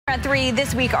At 3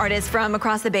 this week, artists from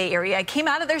across the Bay Area came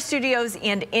out of their studios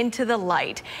and into the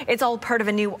light. It's all part of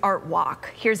a new art walk.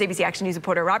 Here's ABC Action News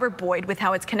reporter Robert Boyd with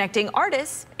how it's connecting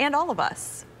artists and all of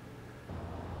us.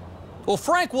 Well,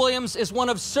 Frank Williams is one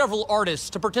of several artists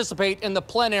to participate in the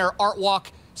Plein Air Art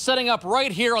Walk, setting up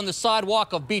right here on the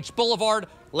sidewalk of Beach Boulevard,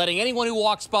 letting anyone who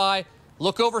walks by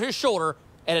look over his shoulder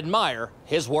and admire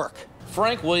his work.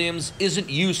 Frank Williams isn't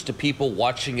used to people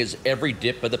watching his every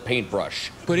dip of the paintbrush.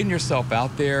 Putting yourself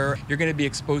out there, you're going to be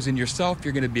exposing yourself,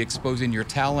 you're going to be exposing your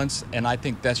talents, and I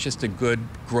think that's just a good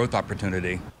growth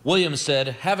opportunity. Williams said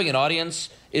having an audience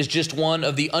is just one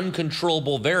of the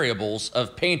uncontrollable variables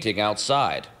of painting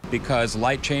outside. Because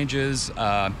light changes,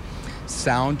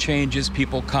 sound changes,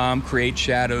 people come, create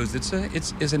shadows. It's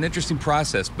an interesting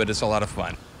process, but it's a lot of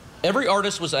fun. Every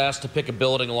artist was asked to pick a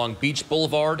building along Beach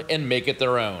Boulevard and make it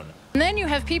their own. And then you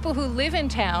have people who live in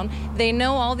town, they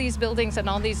know all these buildings and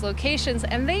all these locations,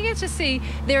 and they get to see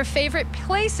their favorite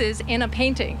places in a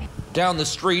painting. Down the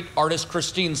street, artist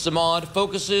Christine Samad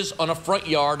focuses on a front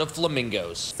yard of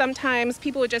flamingos. Sometimes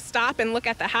people would just stop and look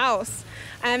at the house,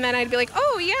 and then I'd be like,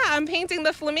 oh yeah, I'm painting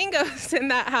the flamingos in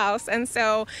that house. And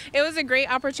so it was a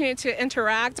great opportunity to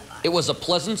interact. It was a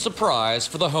pleasant surprise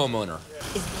for the homeowner.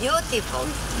 It's beautiful.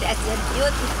 That's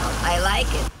beautiful. I like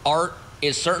it. Art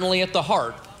is certainly at the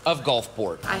heart of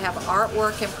Gulfport. I have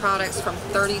artwork and products from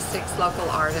 36 local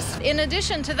artists. In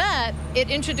addition to that, it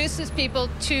introduces people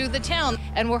to the town,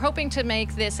 and we're hoping to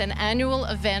make this an annual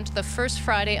event the first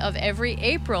Friday of every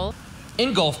April.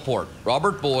 In Gulfport,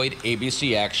 Robert Boyd,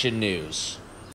 ABC Action News.